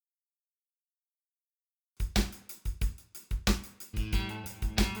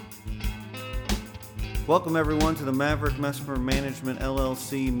Welcome, everyone, to the Maverick Music Management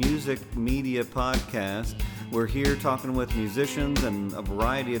LLC Music Media Podcast. We're here talking with musicians and a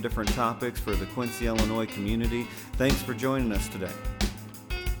variety of different topics for the Quincy, Illinois community. Thanks for joining us today.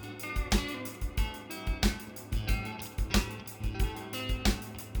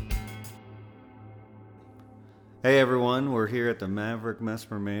 Hey everyone, we're here at the Maverick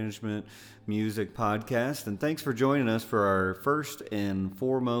Music Management Music Podcast, and thanks for joining us for our first and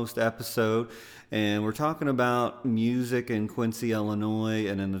foremost episode. And we're talking about music in Quincy, Illinois,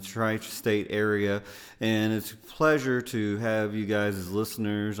 and in the tri-state area. And it's a pleasure to have you guys as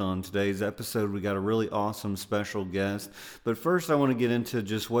listeners on today's episode. We got a really awesome special guest. But first, I want to get into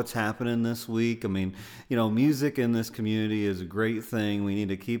just what's happening this week. I mean, music in this community is a great thing. We need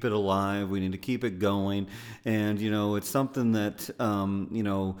to keep it alive. We need to keep it going. And it's something that,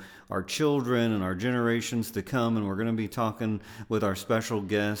 our children and our generations to come, and we're going to be talking with our special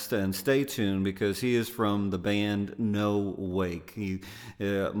guest, and stay tuned because he is from the band NOWAKE.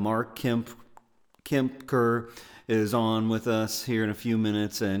 Mark Kempker is on with us here in a few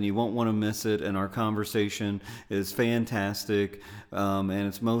minutes, and you won't want to miss it, and our conversation is fantastic, and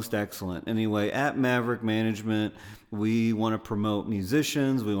it's most excellent. Anyway, at Maverick Management, we want to promote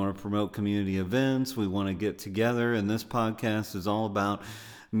musicians, we want to promote community events, we want to get together, and this podcast is all about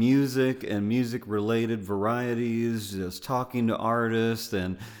music and music-related varieties, just talking to artists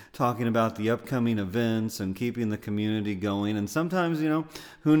and talking about the upcoming events and keeping the community going. And sometimes,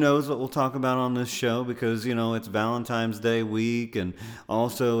 who knows what we'll talk about on this show because, it's Valentine's Day week and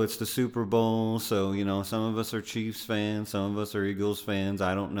also it's the Super Bowl. So, some of us are Chiefs fans, some of us are Eagles fans,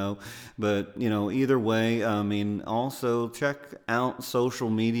 I don't know. But, either way, also check out social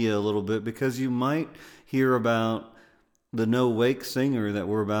media a little bit because you might hear about the NOWAKE singer that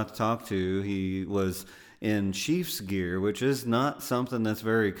we're about to talk to. He was in Chiefs gear, which is not something that's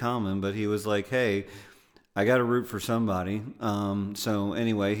very common, but he was like, hey, I got to root for somebody. So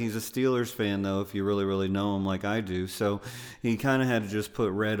anyway, he's a Steelers fan, though, if you really, really know him like I do. So he kind of had to just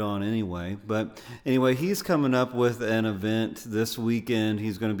put red on anyway. But anyway, he's coming up with an event this weekend.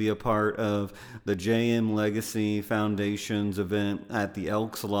 He's going to be a part of the JM Legacy Foundation's event at the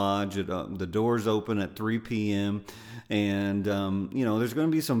Elks Lodge. The doors open at 3 p.m., and, there's going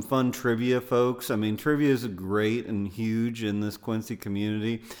to be some fun trivia, folks. I mean, trivia is great and huge in this Quincy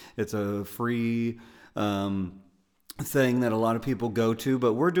community. It's a free thing that a lot of people go to,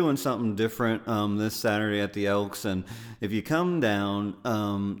 but we're doing something different this Saturday at the Elks. And if you come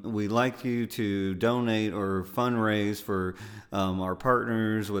down, we'd like you to donate or fundraise for our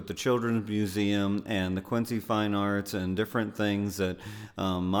partners with the Children's Museum and the Quincy Fine Arts and different things that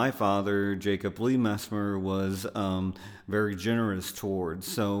my father, Jacob Lee Messmer, was very generous towards.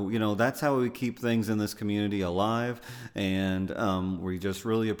 So, that's how we keep things in this community alive. And we just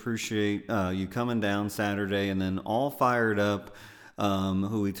really appreciate you coming down Saturday. And then All Fired Up,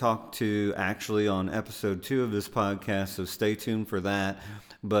 who we talked to actually on episode 2 of this podcast, so stay tuned for that.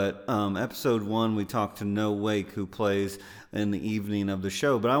 But episode 1, we talked to NOWAKE, who plays in the evening of the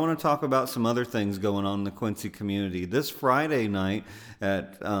show. But I want to talk about some other things going on in the Quincy community. This Friday night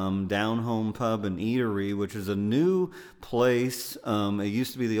at Down Home Pub and Eatery, which is a new place. It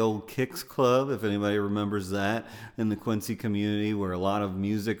used to be the old Kicks Club, if anybody remembers that, in the Quincy community, where a lot of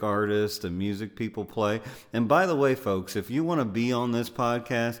music artists and music people play. And by the way, folks, if you want to be on this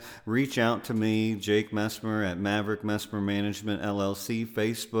podcast, reach out to me, Jake Messmer, at Maverick Music Management LLC,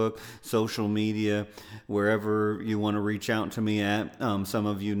 Facebook, social media, wherever you want to reach out to me at. Some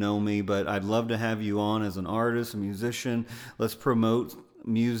of you know me, but I'd love to have you on as an artist, a musician. Let's promote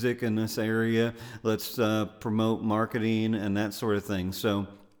music in this area. Let's promote marketing and that sort of thing. So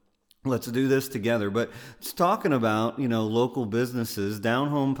let's do this together. But it's talking about, local businesses. Down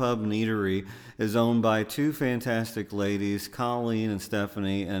Home Pub and Eatery is owned by 2 fantastic ladies, Colleen and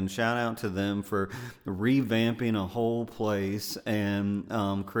Stephanie, and shout out to them for revamping a whole place and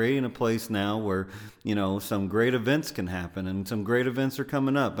creating a place now where, some great events can happen, and some great events are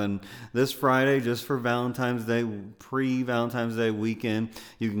coming up. And this Friday, just for Valentine's Day, pre-Valentine's Day weekend,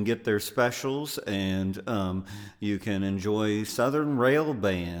 you can get their specials, and you can enjoy Southern Rail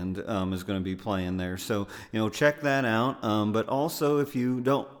Band is going to be playing there. So, check that out. But also, if you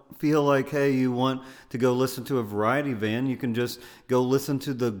don't feel like, hey, you want to go listen to a variety band, you can just go listen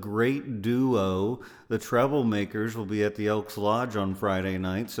to the great duo, the Troublemakers, will be at the Elks Lodge on Friday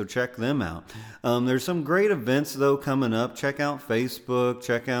night, so check them out. There's some great events, though, coming up. Check out Facebook,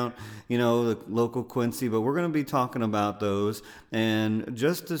 check out, the local Quincy, but we're going to be talking about those. And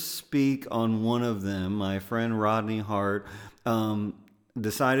just to speak on one of them, my friend Rodney Hart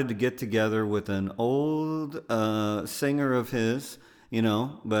decided to get together with an old singer of his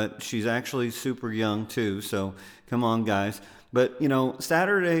but she's actually super young too. So come on, guys. But,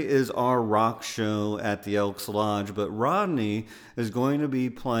 Saturday is our rock show at the Elks Lodge, but Rodney is going to be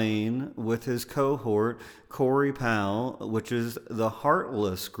playing with his cohort, Corey Powell, which is the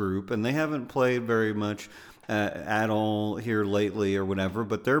Heartless group, and they haven't played very much at all here lately or whatever,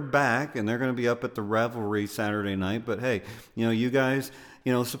 but they're back, and they're going to be up at the Revelry Saturday night. But hey, you guys,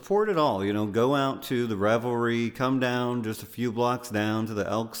 support it all. Go out to the Revelry, come down just a few blocks down to the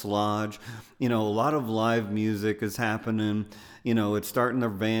Elks Lodge. A lot of live music is happening. It's starting to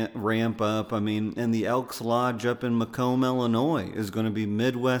ramp up. And the Elks Lodge up in Macomb, Illinois is going to be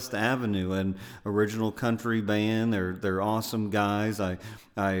Midwest Avenue, an original country band. They're awesome guys.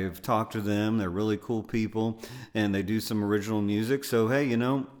 I've talked to them. They're really cool people, and they do some original music. So, hey,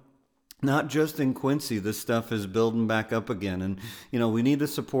 not just in Quincy, this stuff is building back up again. And, we need to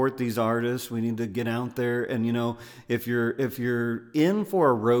support these artists. We need to get out there. And, if you're in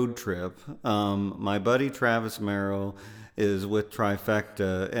for a road trip, my buddy Travis Merrill is with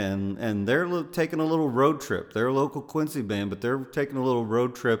Trifecta, and they're taking a little road trip. They're a local Quincy band, but they're taking a little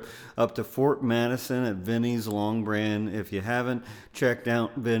road trip up to Fort Madison at Vinnie's Long Brand. If you haven't checked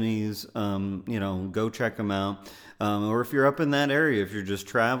out Vinnie's, go check them out. Or if you're up in that area, if you're just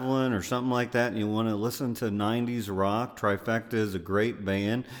traveling or something like that and you want to listen to 90s rock, Trifecta is a great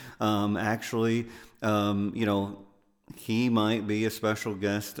band. He might be a special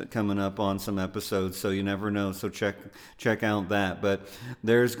guest coming up on some episodes, so you never know. So check out that. But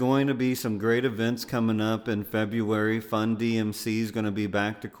there's going to be some great events coming up in February. Fun DMC is going to be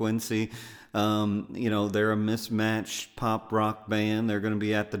back to Quincy. They're a mismatched pop rock band. They're going to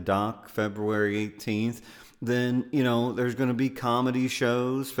be at the Dock February 18th. Then, there's going to be comedy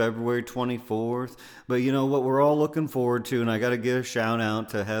shows February 24th. But, what we're all looking forward to, and I got to give a shout out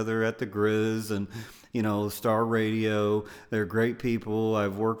to Heather at the Grizz and, Star Radio. They're great people.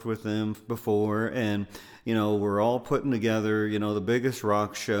 I've worked with them before. And, we're all putting together, the biggest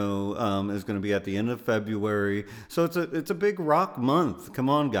rock show is going to be at the end of February. So it's a big rock month. Come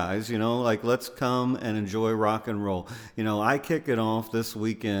on, guys. Let's come and enjoy rock and roll. I kick it off this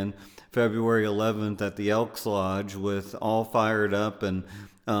weekend, February 11th at the Elks Lodge with All Fired Up and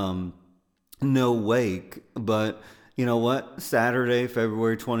NOWAKE. But you know what? Saturday,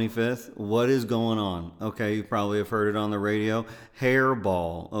 February 25th, what is going on? Okay, you probably have heard it on the radio.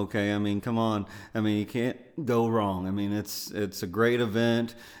 Hairball. Okay, come on. You can't go wrong. It's a great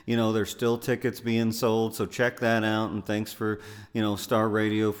event. There's still tickets being sold, so check that out. And thanks for, Star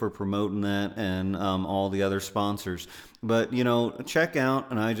Radio for promoting that and all the other sponsors. But, check out,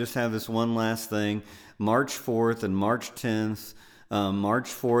 and I just have this one last thing, March 4th and March 10th. March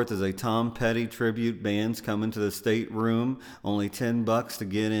 4th is a Tom Petty tribute. Band's coming to the State Room. Only $10 to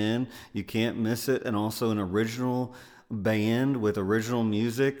get in. You can't miss it. And also an original band with original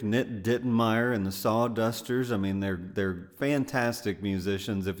music, Nit Dittenmeyer and the Sawdusters. They're fantastic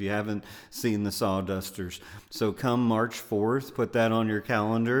musicians if you haven't seen the Sawdusters. So come March 4th, put that on your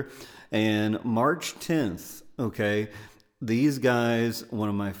calendar. And March 10th, okay, these guys, one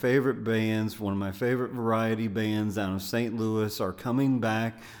of my favorite bands, one of my favorite variety bands out of St. Louis, are coming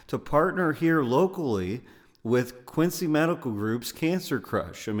back to partner here locally with Quincy Medical Group's Cancer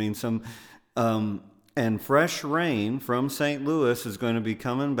Crush. And Fresh Rain from St. Louis is going to be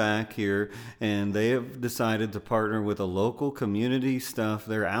coming back here, and they have decided to partner with a local community stuff.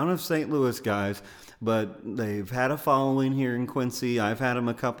 They're out of St. Louis, guys, but they've had a following here in Quincy. I've had them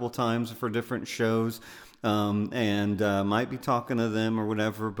a couple times for different shows. Might be talking to them or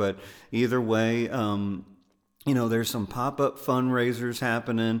whatever, but either way, there's some pop-up fundraisers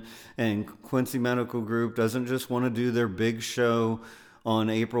happening, and Quincy Medical Group doesn't just want to do their big show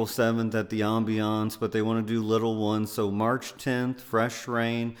on April 7th at the Ambiance, but they want to do little ones. So March 10th, Fresh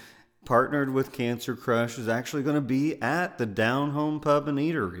Rain, partnered with Cancer Crush, is actually going to be at the Down Home Pub and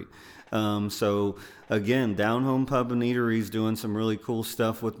Eatery. So again, Down Home Pub and Eatery is doing some really cool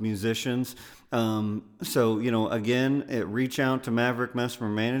stuff with musicians. Again, reach out to Maverick Mesmer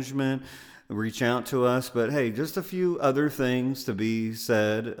Management, reach out to us. But hey, just a few other things to be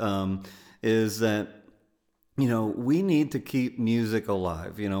said is that, we need to keep music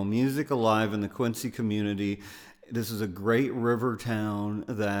alive, music alive in the Quincy community. This is a great river town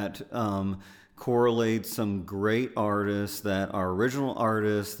that correlates some great artists that are original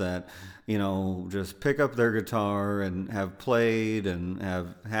artists that, just pick up their guitar and have played and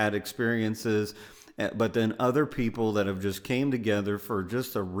have had experiences. But then other people that have just came together for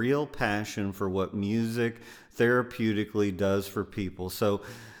just a real passion for what music therapeutically does for people. So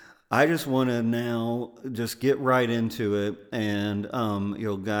I just want to now just get right into it. And,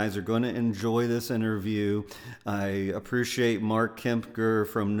 guys are going to enjoy this interview. I appreciate Mark Kempker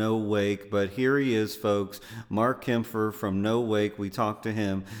from NOWAKE, but here he is, folks. Mark Kempker from NOWAKE. We talked to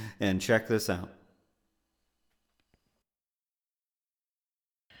him, and check this out.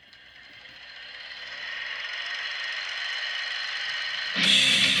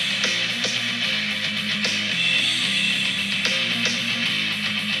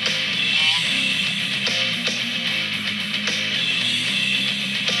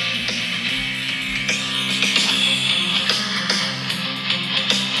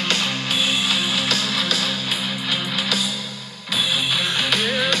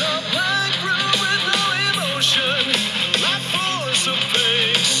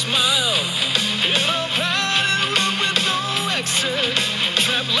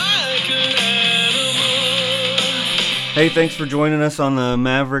 Hey, thanks for joining us on the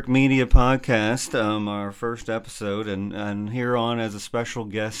Maverick Media Podcast, our first episode, and here on as a special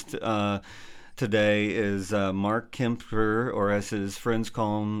guest today is Mark Kempker, or as his friends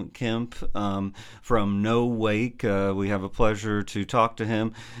call him, Kemp, from NOWAKE. We have a pleasure to talk to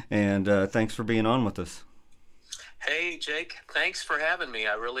him, and thanks for being on with us. Hey, Jake. Thanks for having me.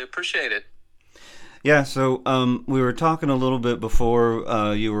 I really appreciate it. Yeah, so we were talking a little bit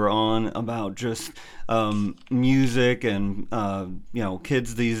before you were on about just music and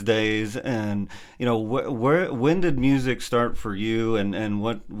kids these days, and when did music start for you, and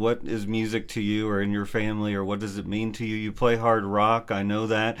what is music to you or in your family, or what does it mean to you? You play hard rock, I know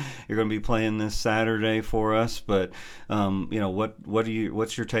that you're going to be playing this Saturday for us, but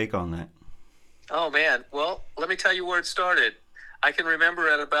what's your take on that? Oh man, well, let me tell you where it started. I can remember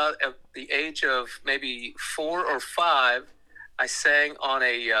at the age of maybe 4 or 5, I sang on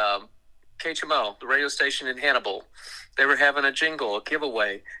a KHMO, the radio station in Hannibal. They were having a jingle, a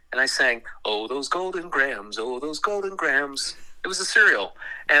giveaway, and I sang, "Oh, those golden grams, oh, those golden grams." It was a cereal,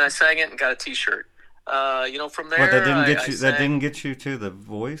 and I sang it and got a T-shirt. From there, what, that didn't get you to The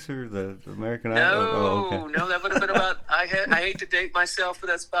Voice or the American Idol? Okay. No, that would have been about. I hate to date myself, but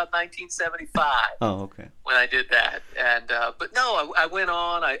that's about 1975. Oh, okay. When I did that, and but no, I went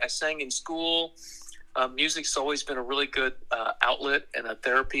on. I sang in school. Music's always been a really good outlet and a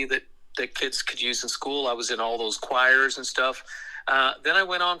therapy that kids could use in school. I was in all those choirs and stuff. Then I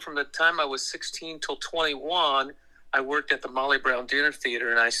went on from the time I was 16 till 21. I worked at the Molly Brown Dinner Theater,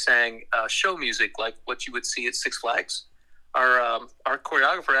 and I sang show music like what you would see at Six Flags. Our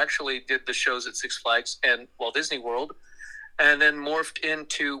choreographer actually did the shows at Six Flags and Walt Disney World, and then morphed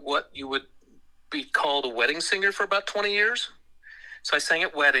into what you would be called a wedding singer for about 20 years. So I sang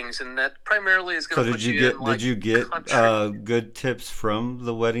at weddings, and that primarily is going to put you in like did you get good tips from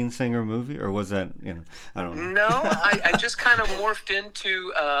the Wedding Singer movie, or was that, I don't know. No, I just kind of morphed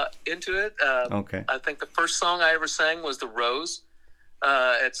into it. Okay. I think the first song I ever sang was The Rose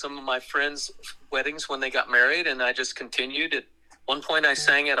at some of my friends' weddings when they got married, and I just continued. At one point, I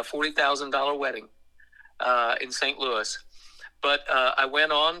sang at a $40,000 wedding in St. Louis. But I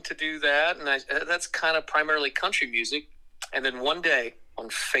went on to do that, and that's kind of primarily country music. And then one day, on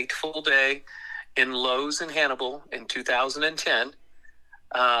fateful day, in Lowe's in Hannibal in 2010,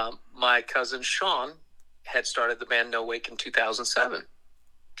 my cousin Sean had started the band NOWAKE in 2007.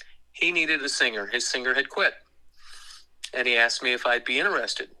 He needed a singer. His singer had quit. And he asked me if I'd be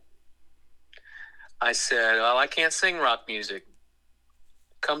interested. I said, well, I can't sing rock music.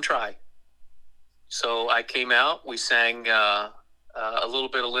 Come try. So I came out. We sang a little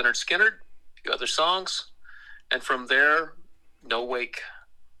bit of Leonard Skinner, a few other songs. And from there, NOWAKE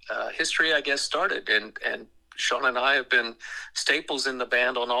history, I guess, started. And Sean and I have been staples in the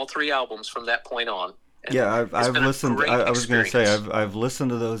band on all 3 albums from that point on. And yeah, I've listened. I was going to say I've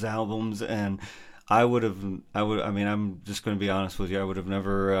listened to those albums, and I mean, I'm just going to be honest with you. I would have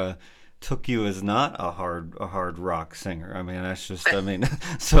never took you as not a hard rock singer. I mean, that's just. I mean,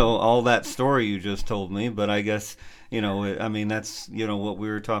 so all that story you just told me, but I guess I mean, that's what we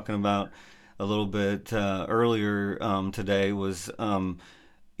were talking about a little bit earlier today was.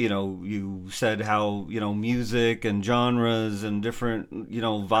 You said how, music and genres and different,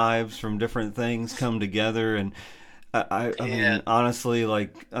 vibes from different things come together. And I mean, honestly,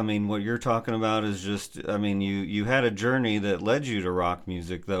 what you're talking about is just, I mean, you had a journey that led you to rock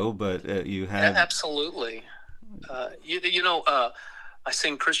music, though, but you had... Yeah, absolutely. I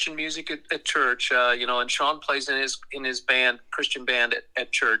sing Christian music at church, and Sean plays in his band, Christian band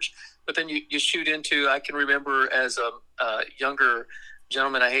at church. But then you shoot into, I can remember as a younger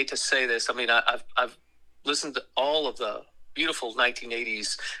gentleman, I hate to say this. I mean, I've listened to all of the beautiful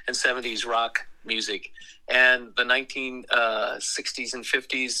 1980s and 70s rock music, and the 1960s and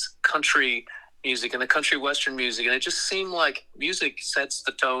 50s country music and the country western music. And it just seemed like music sets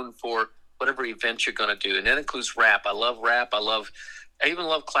the tone for whatever event you're going to do. And that includes rap. I love rap. I even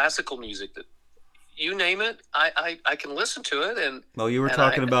love classical music. That you name it, I can listen to it. And well, you were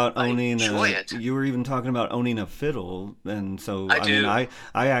talking about owning enjoy it. You were even talking about owning a fiddle, and so I do. mean,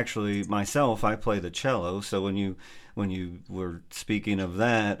 I actually myself I play the cello. So when you were speaking of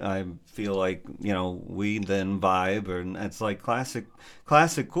that, I feel like we then vibe, and it's like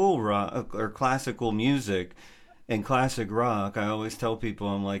classical rock or classical music and classic rock. I always tell people,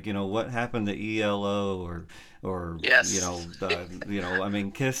 I'm like, what happened to ELO or Yes. I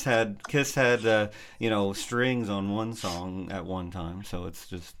mean, Kiss had strings on one song at one time, so it's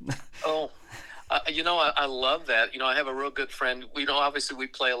just Oh, I love that. I have a real good friend. Obviously we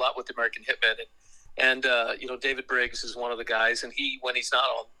play a lot with the American Hitmen, and David Briggs is one of the guys, and when he's not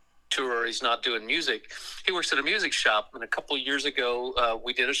on tour, he's not doing music, he works at a music shop. And a couple of years ago,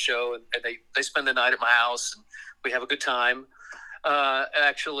 we did a show, and they spend the night at my house, and we have a good time.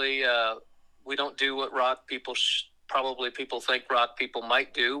 Actually, we don't do what rock people probably people think rock people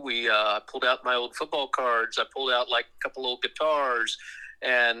might do. We pulled out my old football cards. I pulled out like a couple old guitars,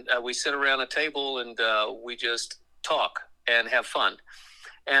 and we sit around a table, and we just talk and have fun.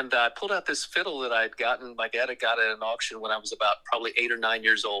 And I pulled out this fiddle that I had gotten. My dad had got it at an auction when I was about probably 8 or 9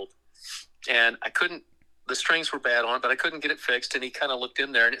 years old. And the strings were bad on it, but I couldn't get it fixed. And he kind of looked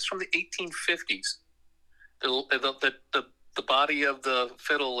in there, and it's from the 1850s. The body of the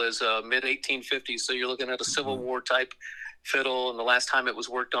fiddle is mid 1850s. So you're looking at a Civil War type fiddle. And the last time it was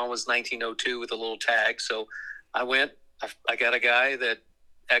worked on was 1902 with a little tag. So I got a guy that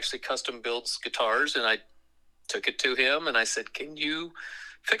actually custom builds guitars, and I took it to him, and I said, "Can you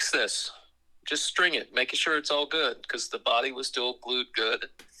fix this? Just string it, making sure it's all good," because the body was still glued good.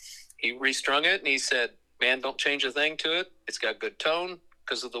 He restrung it, and he said, "Man, don't change a thing to it. It's got good tone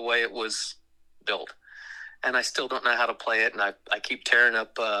because of the way it was built." And I still don't know how to play it, and I keep tearing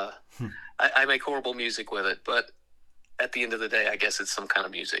up. I make horrible music with it, but at the end of the day, I guess it's some kind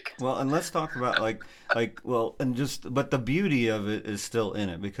of music. Well, and let's talk about but the beauty of it is still in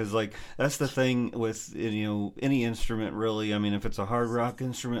it, because that's the thing with any instrument really. I mean, if it's a hard rock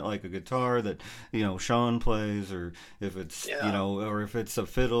instrument like a guitar that Sean plays, or if it's or if it's a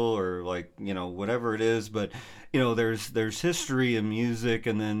fiddle, or whatever it is, but there's history in music,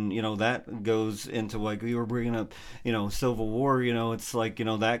 and then that goes into, like we were bringing up, Civil War. It's like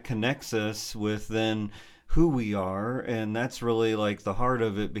that connects us with then who we are, and that's really like the heart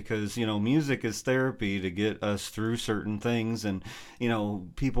of it, because music is therapy to get us through certain things. And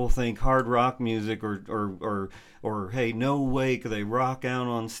people think hard rock music or hey, NOWAKE, they rock out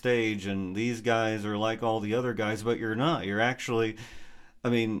on stage and these guys are like all the other guys, but you're not. You're actually,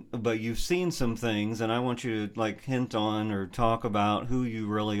 but you've seen some things, and I want you to hint on or talk about who you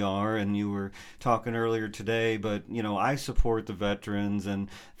really are. And you were talking earlier today, but I support the veterans and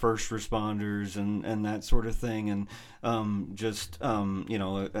first responders and that sort of thing. And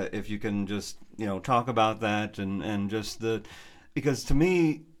if you can just talk about that, and just because to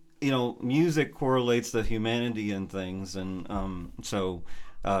me, music correlates the humanity in things. And who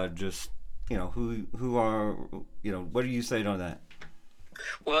are what do you say on that?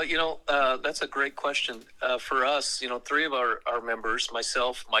 Well, that's a great question. For us, 3 of our members,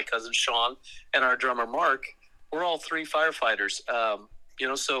 myself, my cousin Sean, and our drummer Mark, we're all 3 firefighters.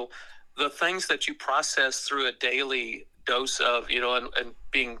 So the things that you process through a daily dose of, and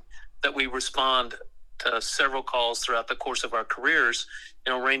being that we respond to several calls throughout the course of our careers,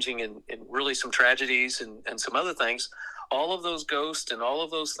 ranging in really some tragedies and some other things, all of those ghosts and all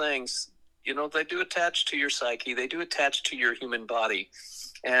of those things, they do attach to your psyche. They do attach to your human body.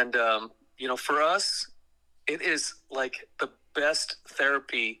 And, for us, it is like the best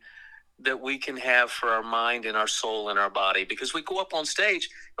therapy that we can have for our mind and our soul and our body, because we go up on stage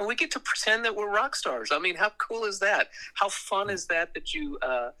and we get to pretend that we're rock stars. I mean, how cool is that? How fun is that you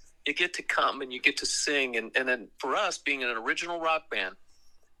get to come and you get to sing. And then for us, being an original rock band,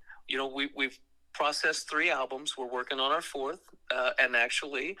 we've processed 3 albums. We're working on our 4th. And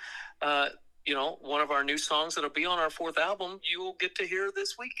actually, one of our new songs that'll be on our 4th album, you will get to hear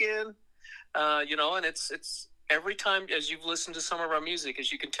this weekend. And it's every time, as you've listened to some of our music,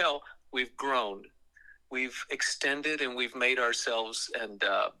 as you can tell, we've grown, we've extended, and we've made ourselves, and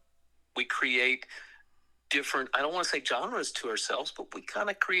we create different, I don't want to say genres to ourselves, but we kind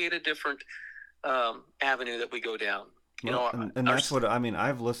of create a different avenue that we go down. And that's what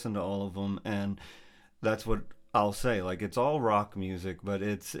I've listened to all of them, and that's what I'll say. It's all rock music, but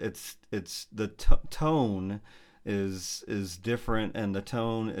it's the tone is different, and the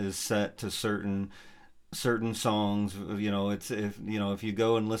tone is set to certain songs. It's if you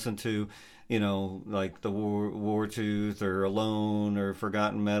go and listen to, like the War Tooth or Alone or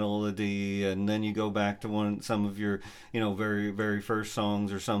Forgotten Melody, and then you go back to some of your, very very first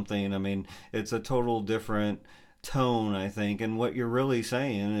songs or something. I mean, it's a total different tone, I think. And what you're really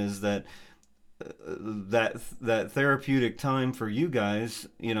saying is that that therapeutic time for you guys,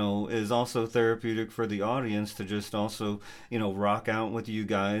 is also therapeutic for the audience to just also, rock out with you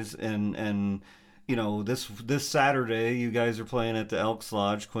guys. And this Saturday you guys are playing at the Elks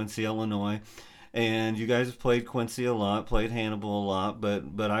Lodge, Quincy, Illinois, and you guys have played Quincy a lot, played Hannibal a lot,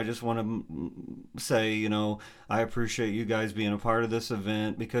 but I just want to say, I appreciate you guys being a part of this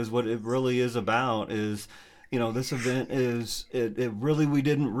event, because what it really is about is, this event is, it really, we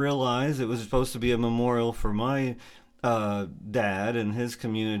didn't realize it was supposed to be a memorial for my dad and his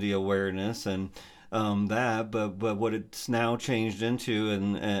community awareness, and but what it's now changed into,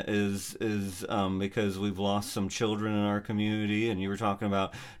 and is because we've lost some children in our community, and you were talking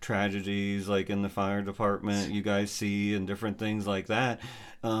about tragedies like in the fire department you guys see and different things like that.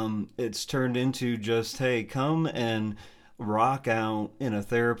 It's turned into just, hey, come and rock out in a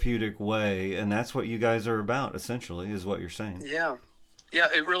therapeutic way, and that's what you guys are about, essentially, is what you're saying. Yeah,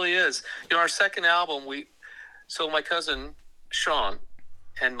 it really is. Our second album, so my cousin Sean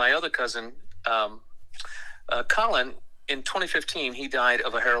and my other cousin Colin, in 2015, he died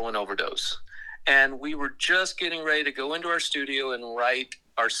of a heroin overdose, and we were just getting ready to go into our studio and write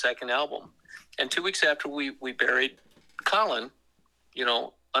our second album. And 2 weeks after we buried Colin,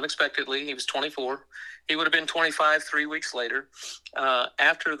 unexpectedly, he was 24. He would have been 25 3 weeks later.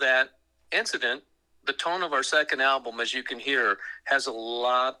 After that incident, the tone of our second album, as you can hear, has a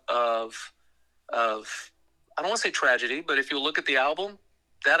lot of I don't want to say tragedy, but if you look at the album,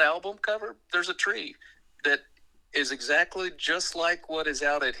 that album cover, there's a tree that is exactly just like what is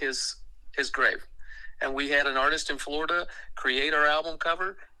out at his grave. And we had an artist in Florida create our album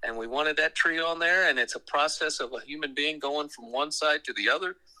cover, and we wanted that tree on there, and it's a process of a human being going from one side to the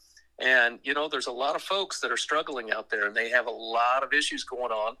other. And, there's a lot of folks that are struggling out there, and they have a lot of issues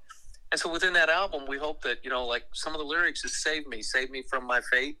going on. And so within that album, we hope that, like some of the lyrics is save me from my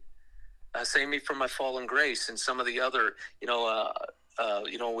fate, save me from my fallen grace, and some of the other,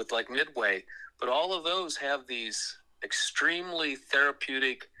 with like Midway. But all of those have these extremely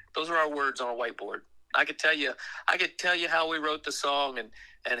therapeutic, those are our words on a whiteboard. I could tell you how we wrote the song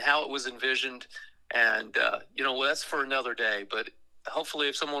and how it was envisioned. And, that's for another day. But hopefully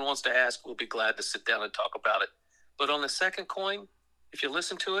if someone wants to ask, we'll be glad to sit down and talk about it. But on the second coin, if you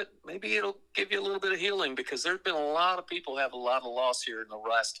listen to it, maybe it'll give you a little bit of healing, because there's been a lot of people have a lot of loss here in the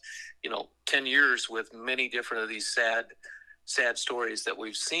last, 10 years with many different of these sad stories that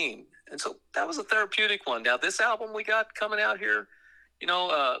we've seen. And so that was a therapeutic one. Now, this album we got coming out here,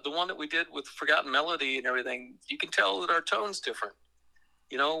 the one that we did with Forgotten Melody and everything, you can tell that our tone's different.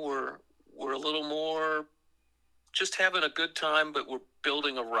 We're a little more just having a good time, but we're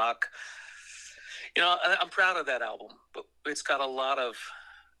building a rock. I'm proud of that album, but it's got a lot of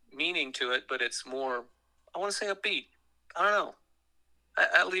meaning to it, but it's more, I want to say, upbeat. I don't know.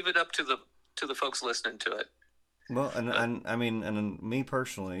 I leave it up to the folks listening to it. Well, and I mean, and me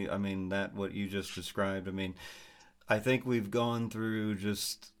personally, I mean, that what you just described, I mean, I think we've gone through,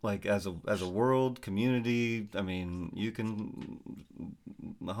 just like as a world community, I mean, you can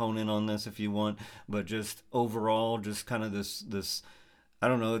hone in on this if you want, but just overall, just kind of this I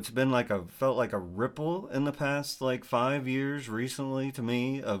don't know, it's been felt like a ripple in the past like 5 years recently to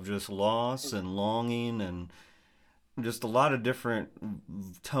me, of just loss and longing, and just a lot of different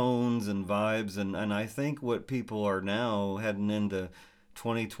tones and vibes. And I think what people are now heading into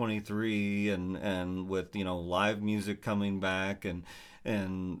 2023, and with, live music coming back, and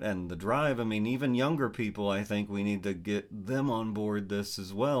the drive, I mean, even younger people, I think we need to get them on board this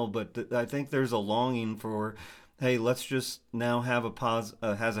as well. But I think there's a longing for, hey, let's just now have a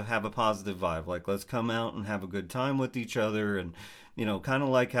have a positive vibe. Like, let's come out and have a good time with each other, and kind of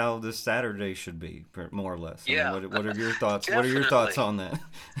like how this Saturday should be, more or less. Yeah. I mean, what are your thoughts? What are your thoughts on that?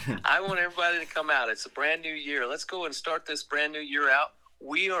 I want everybody to come out. It's a brand new year. Let's go and start this brand new year out.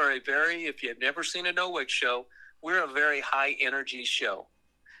 We are if you've never seen a NOWAKE show, we're a very high energy show.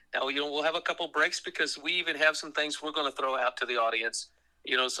 Now, we'll have a couple breaks, because we even have some things we're going to throw out to the audience,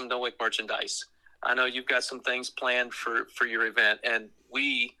 some NOWAKE merchandise. I know you've got some things planned for your event, and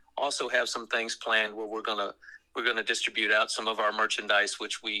we also have some things planned where we're gonna distribute out some of our merchandise,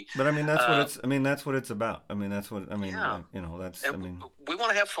 which we. But I mean, that's what it's. I mean, that's what it's about. I mean, that's what. I mean, yeah. That's. And I mean, we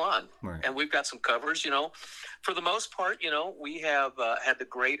want to have fun, right. And we've got some covers. For the most part, we have had the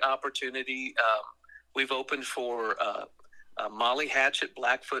great opportunity We've opened for Molly Hatchet,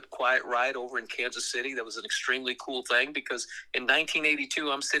 Blackfoot, Quiet Riot over in Kansas City. That was an extremely cool thing because in 1982,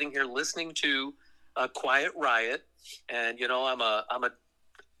 I'm sitting here listening to Quiet Riot, and I'm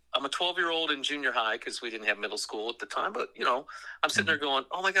a 12-year-old in junior high because we didn't have middle school at the time. But I'm sitting there going,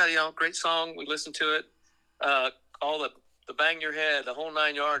 "Oh my God, great song." We listened to it, all the bang your head, the whole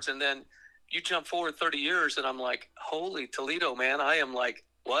 9 yards, and then you jump forward 30 years, and I'm like, "Holy Toledo, man!" I am like,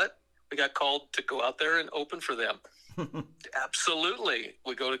 "What?" We got called to go out there and open for them. Absolutely.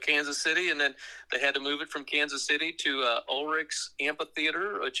 We go to Kansas City, and then they had to move it from Kansas City to Ulrich's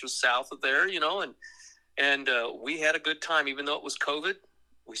Amphitheater, which was south of there, and we had a good time. Even though it was COVID,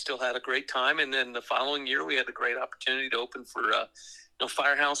 we still had a great time. And then the following year, we had the great opportunity to open for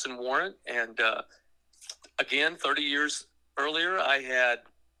Firehouse in Warrant. And again, 30 years earlier, I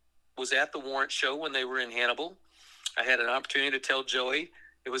was at the Warrant show when they were in Hannibal. I had an opportunity to tell Joey,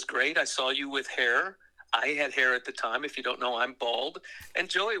 it was great. I saw you with hair. I had hair at the time. If you don't know, I'm bald. And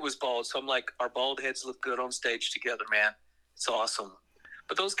Joey was bald. So I'm like, our bald heads look good on stage together, man. It's awesome.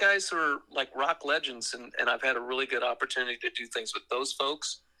 But those guys are like rock legends, and I've had a really good opportunity to do things with those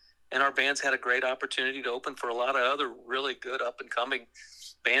folks. And our band's had a great opportunity to open for a lot of other really good up-and-coming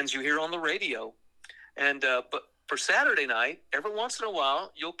bands you hear on the radio. And but for Saturday night, every once in a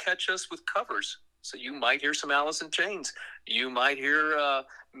while, you'll catch us with covers. So you might hear some Alice in Chains. You might hear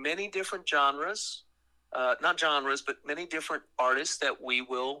many different genres. Not genres, but many different artists that we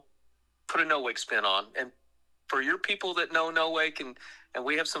will put a NOWAKE spin on. And for your people that know NOWAKE, and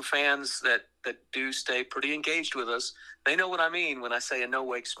we have some fans that do stay pretty engaged with us, they know what I mean when I say a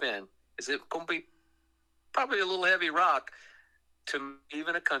NOWAKE spin. Is it going to be probably a little heavy rock to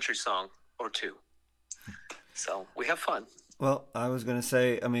even a country song or two? So we have fun. Well, I was going to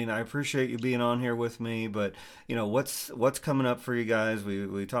say, I mean, I appreciate you being on here with me, but what's coming up for you guys?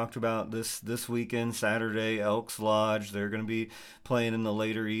 We talked about this weekend, Saturday, Elks Lodge. They're going to be playing in the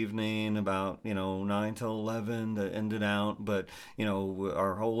later evening, about 9 till 11 to end it out. But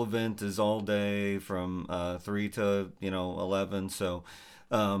our whole event is all day from 3 to 11. So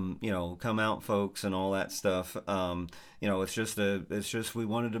come out, folks, and all that stuff. It's just we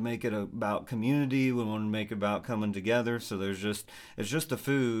wanted to make it about community. We wanted to make it about coming together. So it's just the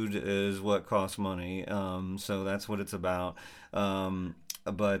food is what costs money. So that's what it's about.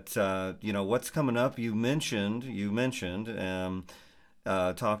 But what's coming up? You mentioned,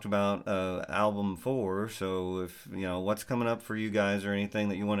 talked about album 4. So if what's coming up for you guys, or anything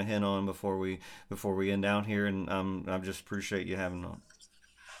that you want to hint on before we end out here, and I just appreciate you having on.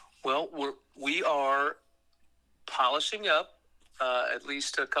 Well, we are polishing up at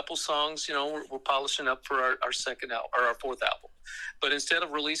least a couple songs. We're polishing up for our second album, or our fourth album. But instead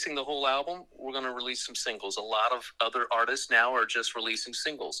of releasing the whole album, we're going to release some singles. A lot of other artists now are just releasing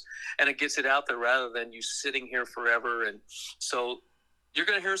singles, and it gets it out there rather than you sitting here forever. And so you're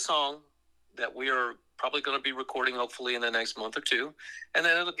going to hear a song that we are probably going to be recording hopefully in the next month or two, and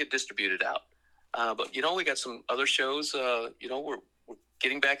then it'll get distributed out. But we got some other shows. We're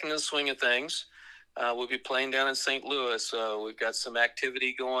getting back into the swing of things. We'll be playing down in St. Louis. We've got some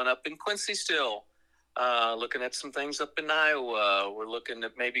activity going up in Quincy still. Looking at some things up in Iowa. We're looking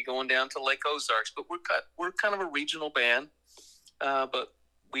at maybe going down to Lake Ozarks. But we're kind of a regional band. But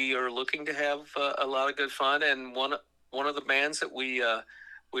we are looking to have a lot of good fun. And one of the bands that we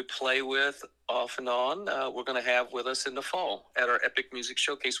play with off and on, we're going to have with us in the fall at our Epic Music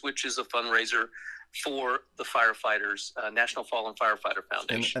Showcase, which is a fundraiser for the firefighters, National Fallen Firefighter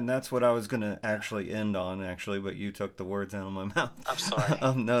Foundation. And that's what I was going to actually end on, but you took the words out of my mouth. I'm sorry.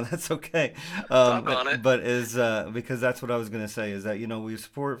 No, that's okay. Talk on it. But because that's what I was going to say, is that, we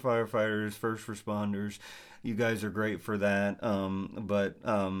support firefighters, first responders. You guys are great for that.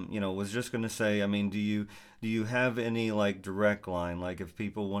 Was just going to say, I mean, do you have any direct line? If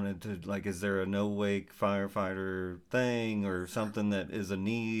people wanted to, is there a NOWAKE firefighter thing or something that is a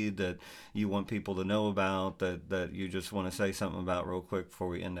need that you want people to know about, that you just want to say something about real quick before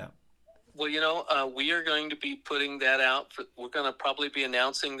we end out? Well, we are going to be putting that out. We're going to probably be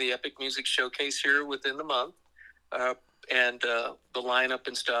announcing the Epic Music Showcase here within the month. And the lineup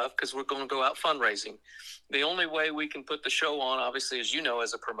and stuff, because we're going to go out fundraising. The only way we can put the show on, obviously, as you know,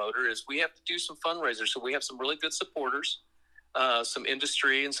 as a promoter, is we have to do some fundraisers. So we have some really good supporters, some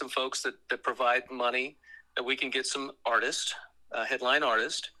industry and some folks that provide money that we can get some artists, headline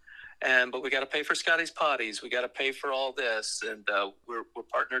artists. But we got to pay for Scotty's Potties. We got to pay for all this. And we're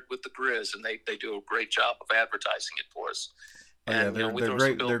partnered with the Grizz, and they do a great job of advertising it for us. And, they're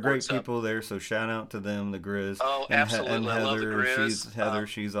great. They're great people there. So shout out to them, the Grizz. Oh, absolutely! And Heather, I love the Grizz.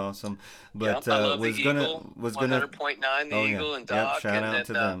 She's awesome. But I love was the gonna Eagle, was gonna 100.9 the Eagle and Doc. Shout out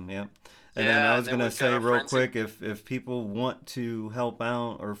to them. Yep. And then I Yeah, was and then gonna we've got say our real friends in quick, if people want to help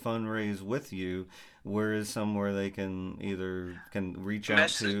out or fundraise with you, where is somewhere they can either can reach out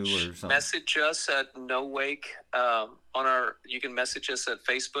to or something? message us at NOWAKE on our. You can message us at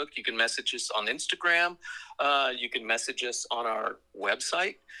Facebook. You can message us on Instagram. You can message us on our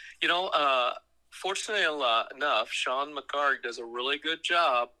website. You know, fortunately enough, Sean McCarg does a really good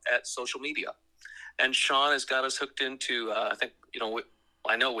job at social media, and Sean has got us hooked into. I think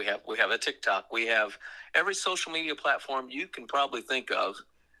I know we have a TikTok. We have every social media platform you can probably think of.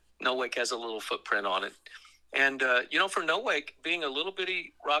 NOWAKE has a little footprint on it. And, for NOWAKE, being a little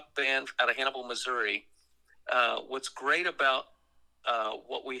bitty rock band out of Hannibal, Missouri, what's great about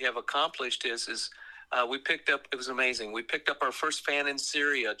what we have accomplished is we picked up, it was amazing. We picked up our first fan in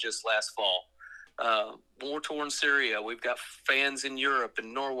Syria just last fall. War-torn Syria. We've got fans in Europe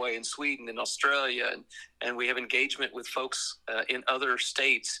and Norway and Sweden and Australia, and we have engagement with folks in other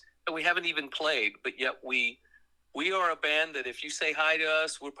states that we haven't even played, but yet we are a band that if you say hi to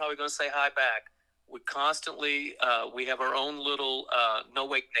us, we're probably going to say hi back. We constantly, we have our own little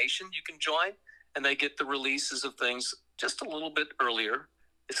NOWAKE Nation you can join, and they get the releases of things just a little bit earlier.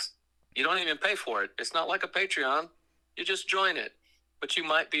 You don't even pay for it. It's not like a Patreon. You just join it. But you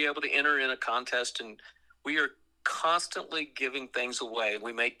might be able to enter in a contest, and we are constantly giving things away.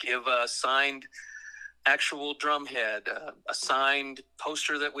 We may give a signed actual drum head, a signed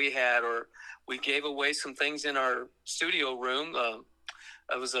poster that we had, or we gave away some things in our studio room.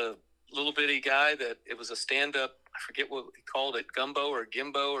 I was a little bitty guy that it was a stand-up, I forget what he called it, gumbo or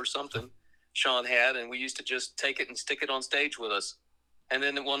gimbo or something Sean had, and we used to just take it and stick it on stage with us. And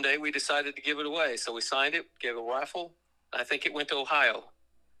then one day we decided to give it away. So we signed it, gave a raffle. I think it went to Ohio.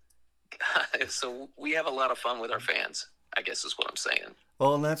 So we have a lot of fun with our fans, I guess is what I'm saying.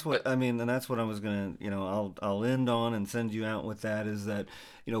 Well, and that's what I mean, and that's what I was gonna, I'll end on and send you out with that is that,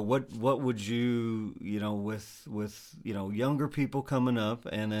 what would you, with younger people coming up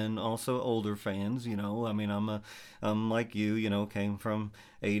and then also older fans, I mean, I'm like you, came from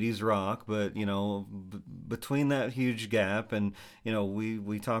 '80s rock, but between that huge gap and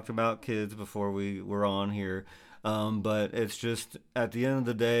we talked about kids before we were on here. But it's just at the end of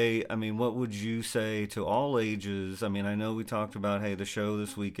the day, I mean, what would you say to all ages? I mean, I know we talked about, hey, the show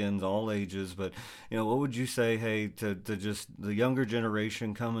this weekend's all ages, but, what would you say, hey, to just the younger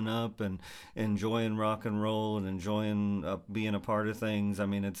generation coming up and enjoying rock and roll and enjoying being a part of things? I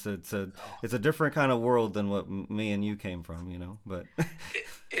mean, it's a different kind of world than what me and you came from, but.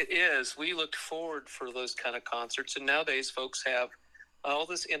 It is. We looked forward for those kind of concerts, and nowadays folks have all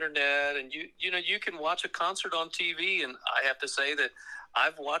this internet, and you can watch a concert on TV. And I have to say that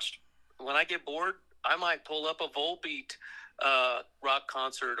I've watched, when I get bored, I might pull up a Volbeat rock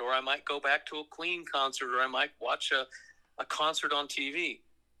concert, or I might go back to a Queen concert, or I might watch a concert on TV.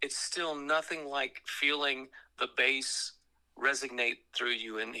 It's still nothing like feeling the bass resonate through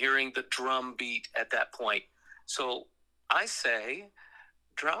you and hearing the drum beat at that point. So I say,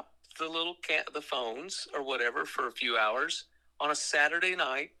 drop the phones or whatever for a few hours on a Saturday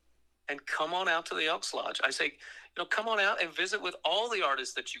night and come on out to the Elks Lodge. I say, come on out and visit with all the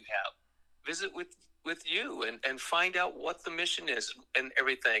artists that you have. Visit with you and find out what the mission is and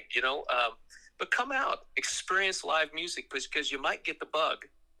everything, but come out, experience live music because you might get the bug.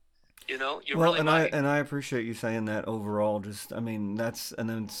 You Well, really might. I appreciate you saying that overall. Just, I mean, and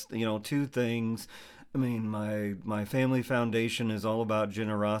then two things. I mean, my family foundation is all about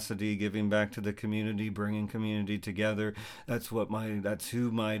generosity, giving back to the community, bringing community together. That's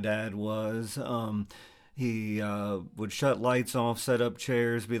who my dad was. He would shut lights off, set up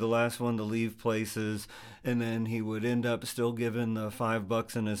chairs, be the last one to leave places, and then he would end up still giving the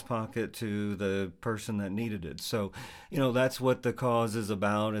 $5 in his pocket to the person that needed it. So, that's what the cause is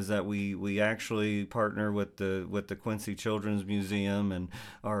about. Is that we actually partner with the Quincy Children's Museum and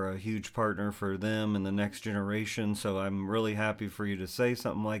are a huge partner for them and the next generation. So I'm really happy for you to say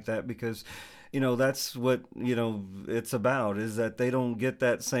something like that because. That's what, it's about is that they don't get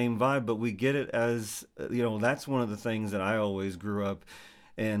that same vibe, but we get it as, that's one of the things that I always grew up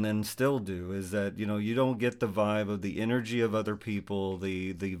and then still do is that, you don't get the vibe of the energy of other people,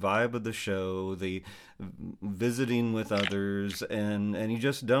 the vibe of the show, the visiting with others, and you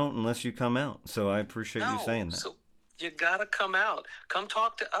just don't unless you come out. So I appreciate you saying that. So you got to come out. Come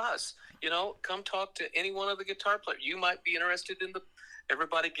talk to us. Come talk to any one of the guitar players. You might be interested in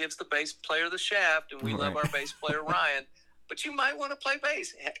everybody gives the bass player the shaft, and we love our bass player, Ryan. But you might want to play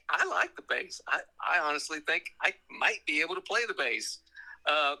bass. Heck, I like the bass. I honestly think I might be able to play the bass.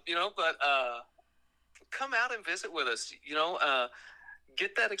 But come out and visit with us.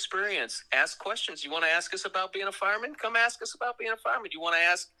 Get that experience. Ask questions. You want to ask us about being a fireman? Come ask us about being a fireman. You want to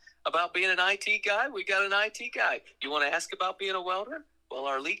ask about being an IT guy? We got an IT guy. You want to ask about being a welder? Well,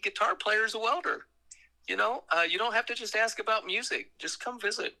 our lead guitar player is a welder. You don't have to just ask about music. Just come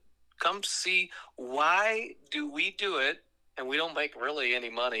visit. Come see why do we do it, and we don't make really any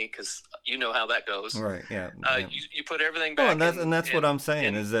money because you know how that goes. Right. Yeah. You put everything back. Well, and that's what I'm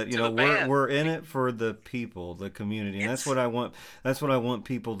saying is that we're in it for the people, the community, and that's what I want. That's what I want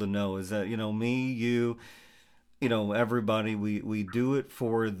people to know is that me, you. Everybody, we do it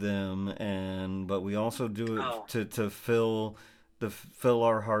for them, but we also do it to fill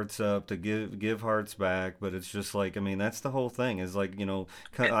our hearts up, to give hearts back. But it's just like, that's the whole thing is like,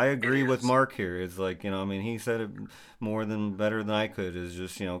 I agree with Mark here. It's like, he said it better than I could is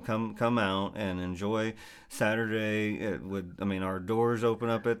just, come out and enjoy Saturday. Our doors open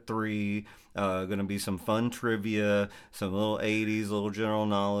up at 3. Going to be some fun trivia, some little 80s, little general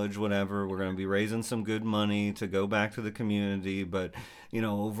knowledge, whatever. We're going to be raising some good money to go back to the community. But,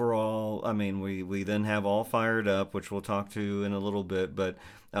 overall, we then have All Fired Up, which we'll talk to in a little bit. But,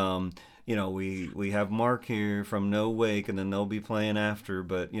 we have Mark here from NOWAKE, and then they'll be playing after.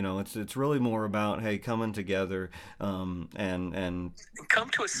 But, it's really more about, hey, coming together and come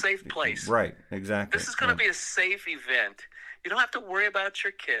to a safe place. Right, exactly. This is going to be a safe event. You don't have to worry about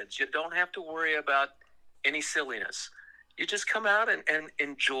your kids. You don't have to worry about any silliness. You just come out and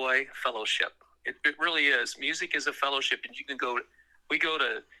enjoy fellowship. It really is. Music is a fellowship, and we go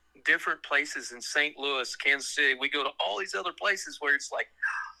to different places in St. Louis, Kansas City. We go to all these other places where it's like,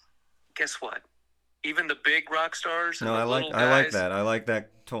 guess what? Even the big rock stars. No, I like that. I like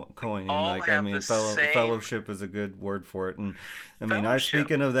that coin. Fellowship is a good word for it. And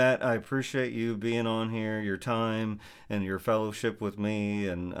speaking of that, I appreciate you being on here, your time and your fellowship with me.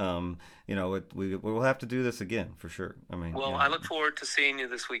 And we'll have to do this again for sure. I look forward to seeing you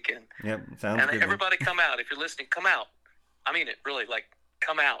this weekend. Yep, sounds good. And everybody, come out if you're listening. Come out. I mean it, really. Like,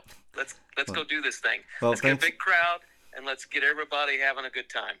 come out. Let's go do this thing. Let's get a big crowd and let's get everybody having a good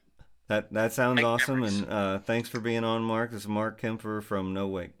time. That sounds awesome, and thanks for being on, Mark. This is Mark Kemper from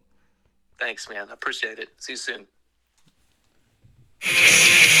NOWAKE. Thanks, man. I appreciate it. See you soon.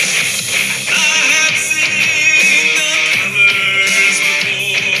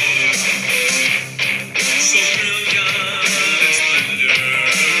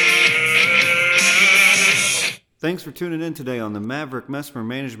 Thanks for tuning in today on the Maverick Mesmer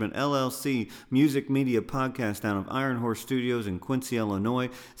Management LLC Music Media Podcast out of Iron Horse Studios in Quincy,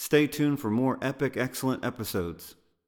 Illinois. Stay tuned for more epic, excellent episodes.